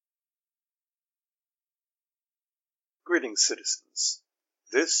Greetings, citizens.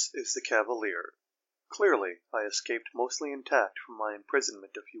 This is the Cavalier. Clearly, I escaped mostly intact from my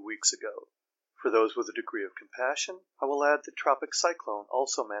imprisonment a few weeks ago. For those with a degree of compassion, I will add that Tropic Cyclone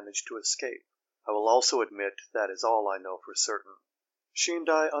also managed to escape. I will also admit that is all I know for certain. She and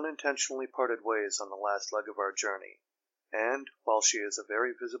I unintentionally parted ways on the last leg of our journey, and, while she is a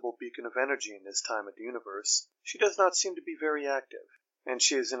very visible beacon of energy in this time of the universe, she does not seem to be very active. And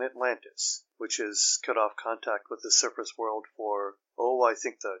she is in Atlantis, which has cut off contact with the surface world for, I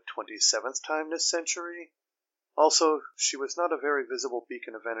think the 27th time this century. Also, she was not a very visible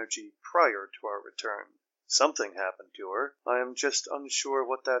beacon of energy prior to our return. Something happened to her. I am just unsure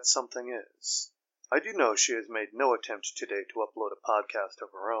what that something is. I do know she has made no attempt today to upload a podcast of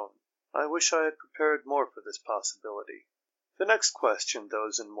her own. I wish I had prepared more for this possibility. The next question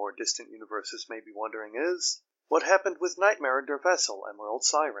those in more distant universes may be wondering is, what happened with Nightmare and her vessel, Emerald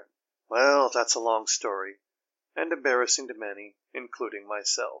Siren? Well, that's a long story, and embarrassing to many, including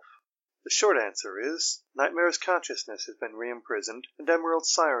myself. The short answer is, Nightmare's consciousness has been re-imprisoned, and Emerald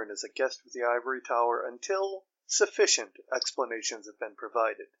Siren is a guest of the Ivory Tower until sufficient explanations have been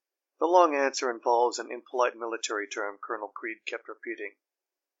provided. The long answer involves an impolite military term Colonel Creed kept repeating.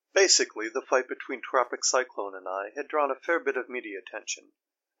 Basically, the fight between Tropic Cyclone and I had drawn a fair bit of media attention,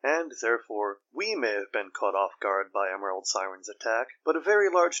 and therefore we may have been caught off guard by Emerald Siren's attack, but a very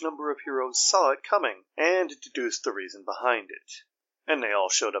large number of heroes saw it coming and deduced the reason behind it. And they all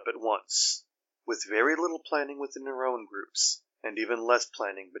showed up at once, with very little planning within their own groups, and even less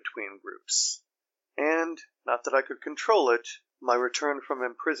planning between groups. And, not that I could control it, my return from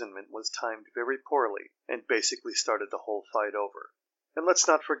imprisonment was timed very poorly, and basically started the whole fight over. And let's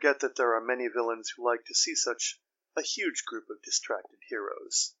not forget that there are many villains who like to see such a huge group of distracted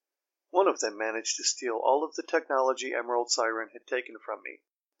heroes. One of them managed to steal all of the technology Emerald Siren had taken from me,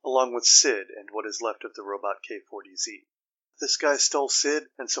 along with Sid and what is left of the robot K-40Z. This guy stole Sid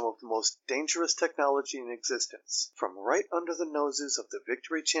and some of the most dangerous technology in existence, from right under the noses of the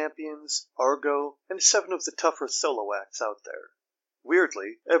Victory Champions, Argo, and 7 of the tougher solo acts out there.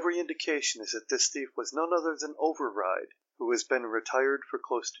 Weirdly, every indication is that this thief was none other than Override, who has been retired for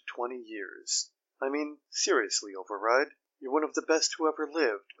close to 20 years. I mean, seriously, Override, you're one of the best who ever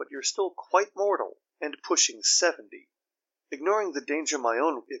lived, but you're still quite mortal, and pushing 70. Ignoring the danger my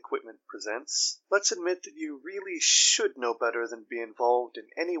own equipment presents, let's admit that you really should know better than be involved in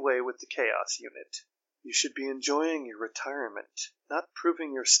any way with the Chaos Unit. You should be enjoying your retirement, not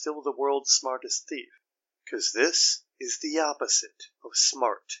proving you're still the world's smartest thief. 'Cause this is the opposite of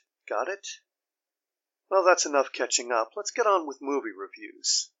smart. Got it? Well, that's enough catching up. Let's get on with movie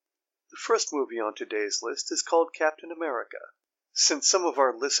reviews. The first movie on today's list is called Captain America. Since some of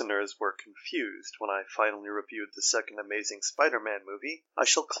our listeners were confused when I finally reviewed the second Amazing Spider-Man movie, I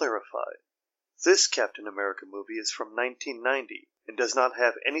shall clarify. This Captain America movie is from 1990 and does not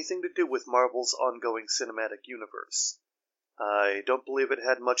have anything to do with Marvel's ongoing cinematic universe. I don't believe it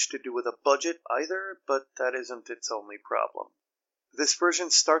had much to do with a budget either, but that isn't its only problem. This version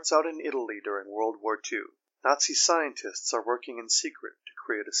starts out in Italy during World War II. Nazi scientists are working in secret to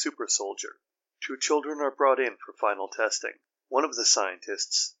create a super soldier. 2 children are brought in for final testing. One of the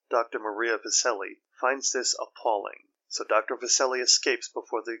scientists, Dr. Maria Vicelli, finds this appalling, so Dr. Vicelli escapes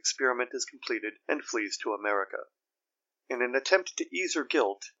before the experiment is completed and flees to America. In an attempt to ease her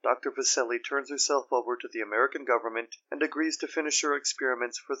guilt, Dr. Vicelli turns herself over to the American government and agrees to finish her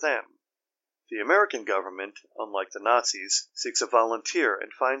experiments for them. The American government, unlike the Nazis, seeks a volunteer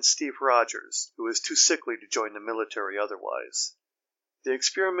and finds Steve Rogers, who is too sickly to join the military otherwise. The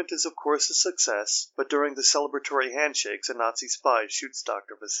experiment is of course a success, but during the celebratory handshakes a Nazi spy shoots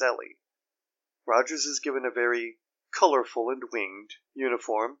Dr. Vicelli. Rogers is given a very colorful and winged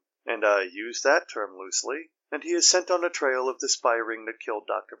uniform, and I use that term loosely, and he is sent on a trail of the spy ring that killed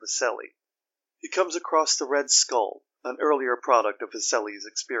Dr. Vicelli. He comes across the Red Skull, an earlier product of Vicelli's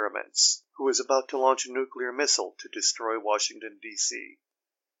experiments, who is about to launch a nuclear missile to destroy Washington, D.C.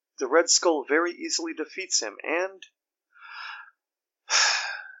 The Red Skull very easily defeats him and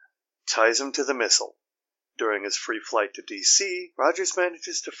ties him to the missile. During his free flight to D.C., Rogers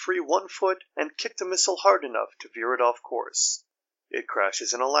manages to free one foot and kick the missile hard enough to veer it off course. It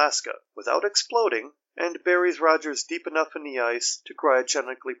crashes in Alaska, without exploding, and buries Rogers deep enough in the ice to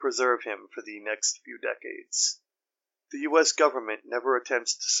cryogenically preserve him for the next few decades. The U.S. government never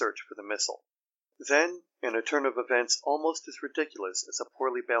attempts to search for the missile. Then, in a turn of events almost as ridiculous as a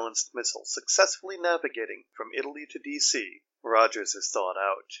poorly balanced missile successfully navigating from Italy to D.C., Rogers is thawed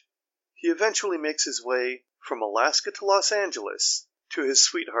out. He eventually makes his way from Alaska to Los Angeles to his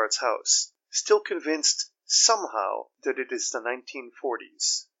sweetheart's house, still convinced somehow that it is the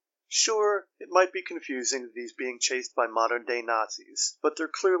 1940s. Sure, it might be confusing that he's being chased by modern-day Nazis, but their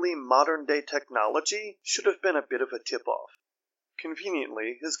clearly modern-day technology should have been a bit of a tip-off.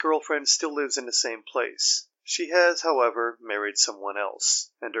 Conveniently, his girlfriend still lives in the same place. She has, however, married someone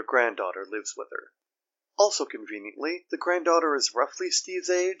else, and her granddaughter lives with her. Also conveniently, the granddaughter is roughly Steve's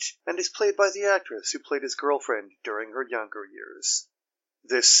age, and is played by the actress who played his girlfriend during her younger years.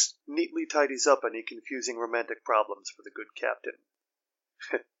 This neatly tidies up any confusing romantic problems for the good captain.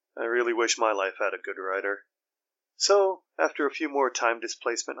 I really wish my life had a good writer. So, after a few more time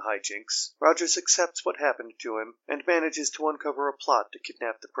displacement hijinks, Rogers accepts what happened to him and manages to uncover a plot to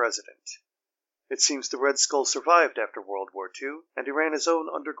kidnap the president. It seems the Red Skull survived after World War II, and he ran his own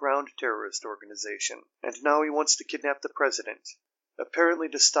underground terrorist organization, and now he wants to kidnap the president, apparently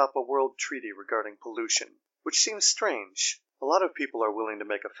to stop a world treaty regarding pollution, which seems strange. A lot of people are willing to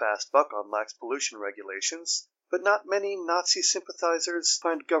make a fast buck on lax pollution regulations, but not many Nazi sympathizers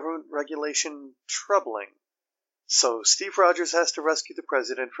find government regulation troubling. So Steve Rogers has to rescue the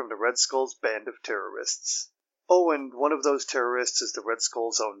president from the Red Skull's band of terrorists. Oh, and one of those terrorists is the Red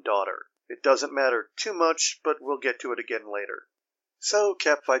Skull's own daughter. It doesn't matter too much, but we'll get to it again later. So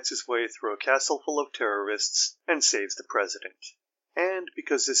Cap fights his way through a castle full of terrorists and saves the president. And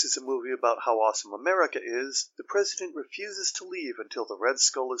because this is a movie about how awesome America is, the president refuses to leave until the Red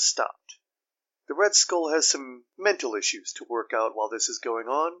Skull is stopped. The Red Skull has some mental issues to work out while this is going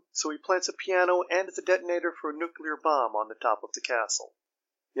on, so he plants a piano and the detonator for a nuclear bomb on the top of the castle.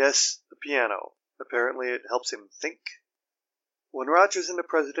 Yes, the piano. Apparently it helps him think. When Rogers and the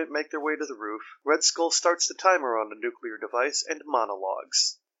president make their way to the roof, Red Skull starts the timer on the nuclear device and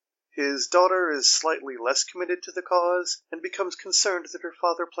monologues. His daughter is slightly less committed to the cause and becomes concerned that her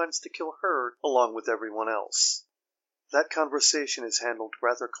father plans to kill her along with everyone else. That conversation is handled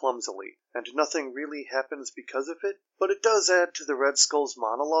rather clumsily, and nothing really happens because of it, but it does add to the Red Skull's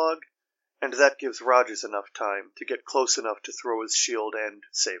monologue, and that gives Rogers enough time to get close enough to throw his shield and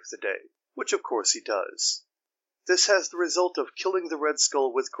save the day, which of course he does. This has the result of killing the Red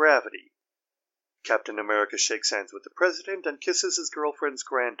Skull with gravity. Captain America shakes hands with the president and kisses his girlfriend's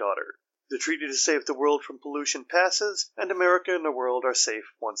granddaughter. The treaty to save the world from pollution passes, and America and the world are safe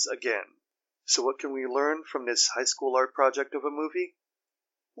once again. So what can we learn from this high school art project of a movie?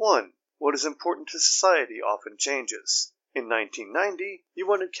 1. What is important to society often changes. In 1990, you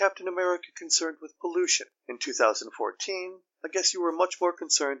wanted Captain America concerned with pollution. In 2014, I guess you were much more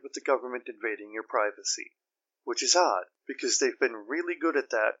concerned with the government invading your privacy. Which is odd, because they've been really good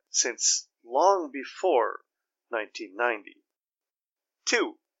at that since long before 1990.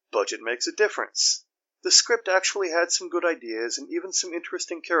 2. Budget makes a difference. The script actually had some good ideas and even some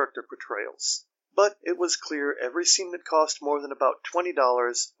interesting character portrayals. But it was clear every scene that cost more than about $20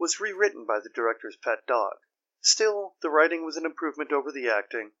 was rewritten by the director's pet dog. Still, the writing was an improvement over the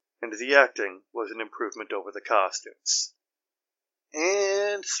acting, and the acting was an improvement over the costumes.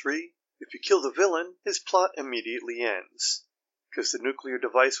 And 3. If you kill the villain, his plot immediately ends. Because the nuclear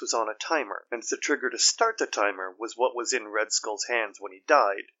device was on a timer, and the trigger to start the timer was what was in Red Skull's hands when he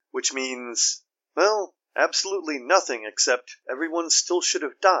died, which means, well, absolutely nothing except everyone still should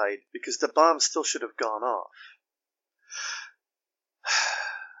have died because the bomb still should have gone off.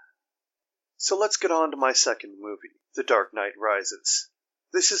 So let's get on to my second movie, The Dark Knight Rises.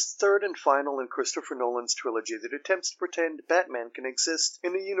 This is the third and final in Christopher Nolan's trilogy that attempts to pretend Batman can exist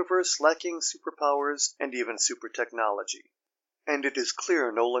in a universe lacking superpowers and even super technology. And it is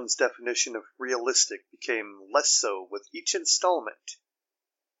clear Nolan's definition of realistic became less so with each installment.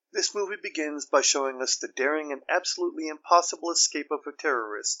 This movie begins by showing us the daring and absolutely impossible escape of a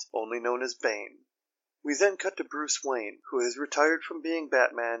terrorist, only known as Bane. We then cut to Bruce Wayne, who has retired from being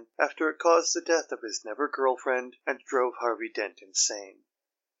Batman after it caused the death of his never-girlfriend and drove Harvey Dent insane.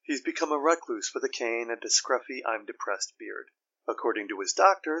 He's become a recluse with a cane and a scruffy I'm depressed beard. According to his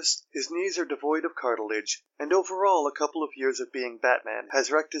doctors, his knees are devoid of cartilage, and overall a couple of years of being Batman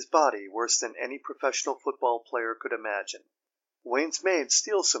has wrecked his body worse than any professional football player could imagine. Wayne's maid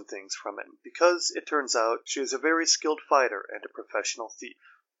steals some things from him, because, it turns out, she is a very skilled fighter and a professional thief.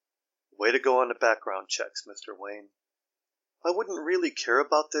 Way to go on the background checks, Mr. Wayne. I wouldn't really care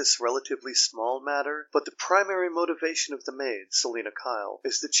about this relatively small matter, but the primary motivation of the maid, Selina Kyle,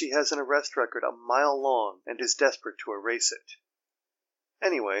 is that she has an arrest record a mile long and is desperate to erase it.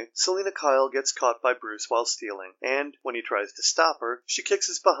 Anyway, Selina Kyle gets caught by Bruce while stealing, and, when he tries to stop her, she kicks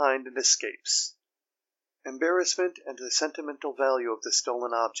his behind and escapes. Embarrassment and the sentimental value of the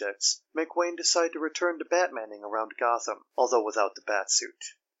stolen objects make Wayne decide to return to Batmaning around Gotham, although without the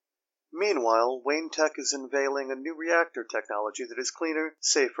Batsuit. Meanwhile, Wayne Tech is unveiling a new reactor technology that is cleaner,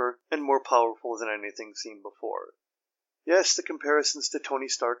 safer, and more powerful than anything seen before. Yes, the comparisons to Tony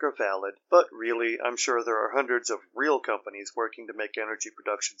Stark are valid, but really, I'm sure there are hundreds of real companies working to make energy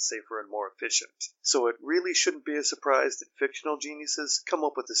production safer and more efficient, so it really shouldn't be a surprise that fictional geniuses come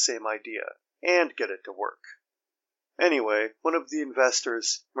up with the same idea, and get it to work. Anyway, one of the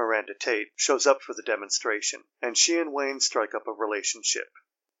investors, Miranda Tate, shows up for the demonstration, and she and Wayne strike up a relationship.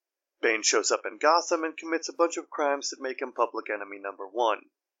 Bane shows up in Gotham and commits a bunch of crimes that make him public enemy number one.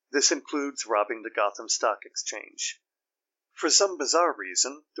 This includes robbing the Gotham Stock Exchange. For some bizarre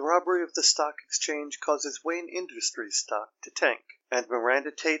reason, the robbery of the stock exchange causes Wayne Industries stock to tank, and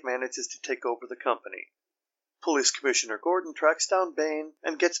Miranda Tate manages to take over the company. Police Commissioner Gordon tracks down Bane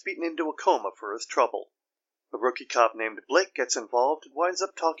and gets beaten into a coma for his trouble. A rookie cop named Blake gets involved and winds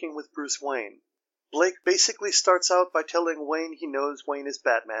up talking with Bruce Wayne. Blake basically starts out by telling Wayne he knows Wayne is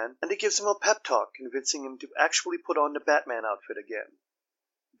Batman, and he gives him a pep talk, convincing him to actually put on the Batman outfit again.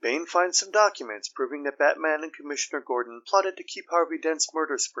 Bane finds some documents proving that Batman and Commissioner Gordon plotted to keep Harvey Dent's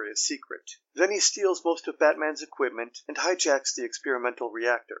murder spree a secret. Then he steals most of Batman's equipment and hijacks the experimental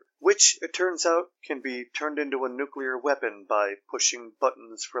reactor, which, it turns out, can be turned into a nuclear weapon by pushing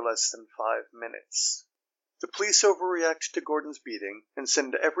buttons for less than 5 minutes. The police overreact to Gordon's beating and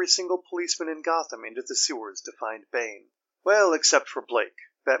send every single policeman in Gotham into the sewers to find Bane. Well, except for Blake.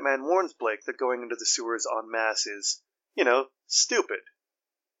 Batman warns Blake that going into the sewers en masse is, stupid.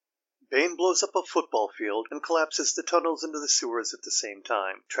 Bane blows up a football field and collapses the tunnels into the sewers at the same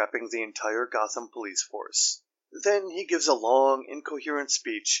time, trapping the entire Gotham police force. Then he gives a long, incoherent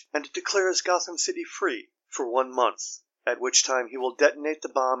speech and declares Gotham City free for 1 month, at which time he will detonate the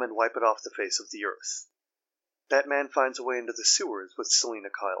bomb and wipe it off the face of the earth. Batman finds a way into the sewers with Selina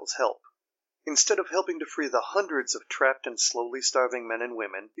Kyle's help. Instead of helping to free the hundreds of trapped and slowly starving men and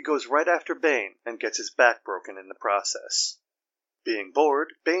women, he goes right after Bane and gets his back broken in the process. Being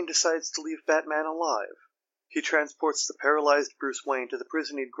bored, Bane decides to leave Batman alive. He transports the paralyzed Bruce Wayne to the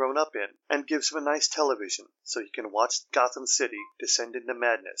prison he'd grown up in, and gives him a nice television so he can watch Gotham City descend into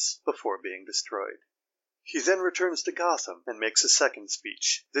madness before being destroyed. He then returns to Gotham and makes a second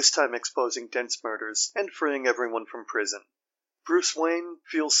speech, this time exposing Dent's murders and freeing everyone from prison. Bruce Wayne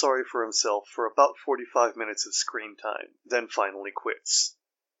feels sorry for himself for about 45 minutes of screen time, then finally quits.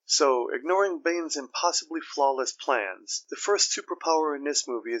 So, ignoring Bane's impossibly flawless plans, the first superpower in this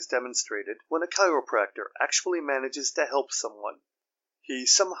movie is demonstrated when a chiropractor actually manages to help someone. He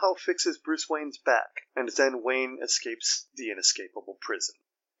somehow fixes Bruce Wayne's back, and then Wayne escapes the inescapable prison.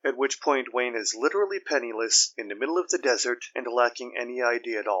 At which point Wayne is literally penniless, in the middle of the desert, and lacking any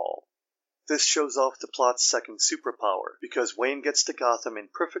idea at all. This shows off the plot's second superpower, because Wayne gets to Gotham in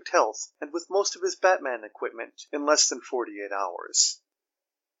perfect health, and with most of his Batman equipment, in less than 48 hours.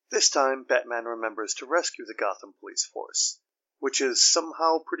 This time, Batman remembers to rescue the Gotham police force, which is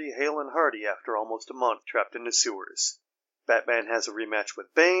somehow pretty hale and hearty after almost a month trapped in the sewers. Batman has a rematch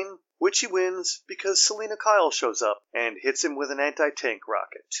with Bane, which he wins because Selina Kyle shows up and hits him with an anti-tank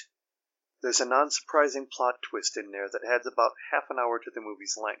rocket. There's a non-surprising plot twist in there that adds about half an hour to the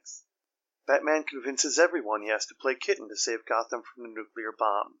movie's length. Batman convinces everyone he has to play kitten to save Gotham from the nuclear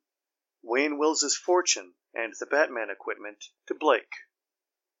bomb. Wayne wills his fortune, and the Batman equipment, to Blake.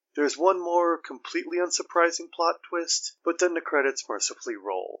 There's one more completely unsurprising plot twist, but then the credits mercifully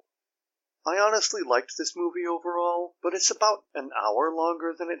roll. I honestly liked this movie overall, but it's about an hour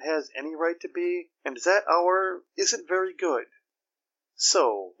longer than it has any right to be, and that hour isn't very good.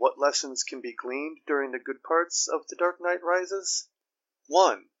 So, what lessons can be gleaned during the good parts of The Dark Knight Rises?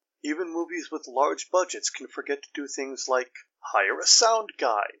 1. Even movies with large budgets can forget to do things like hire a sound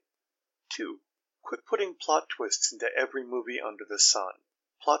guy. 2. Quit putting plot twists into every movie under the sun.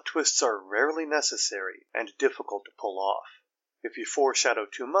 Plot twists are rarely necessary and difficult to pull off. If you foreshadow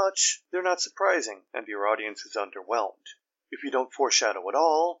too much, they're not surprising, and your audience is underwhelmed. If you don't foreshadow at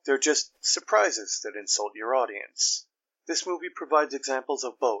all, they're just surprises that insult your audience. This movie provides examples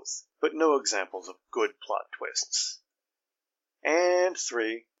of both, but no examples of good plot twists. And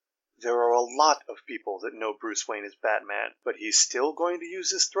 3. There are a lot of people that know Bruce Wayne is Batman, but he's still going to use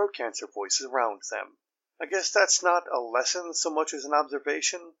his throat cancer voice around them. I guess that's not a lesson so much as an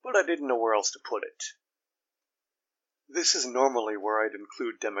observation, but I didn't know where else to put it. This is normally where I'd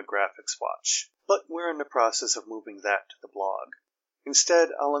include Demographics Watch, but we're in the process of moving that to the blog. Instead,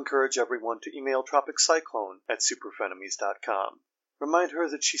 I'll encourage everyone to email Tropic Cyclone at superfrenemies.com. Remind her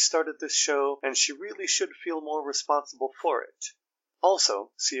that she started this show, and she really should feel more responsible for it.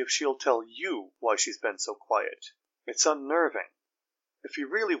 Also, see if she'll tell you why she's been so quiet. It's unnerving. If you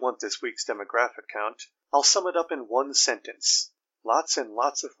really want this week's demographic count, I'll sum it up in one sentence. Lots and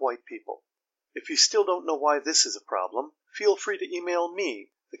lots of white people. If you still don't know why this is a problem, feel free to email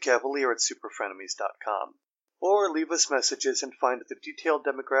me, the Cavalier at superfrenemies.com. or leave us messages and find the detailed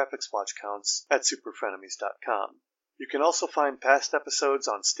demographics watch counts at superfrenemies.com. You can also find past episodes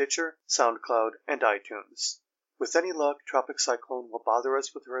on Stitcher, SoundCloud, and iTunes. With any luck, Tropic Cyclone will bother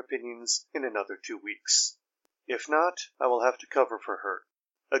us with her opinions in another 2 weeks. If not, I will have to cover for her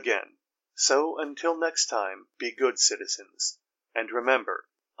again. So until next time, be good citizens. And remember,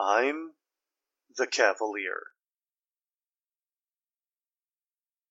 I'm the Cavalier.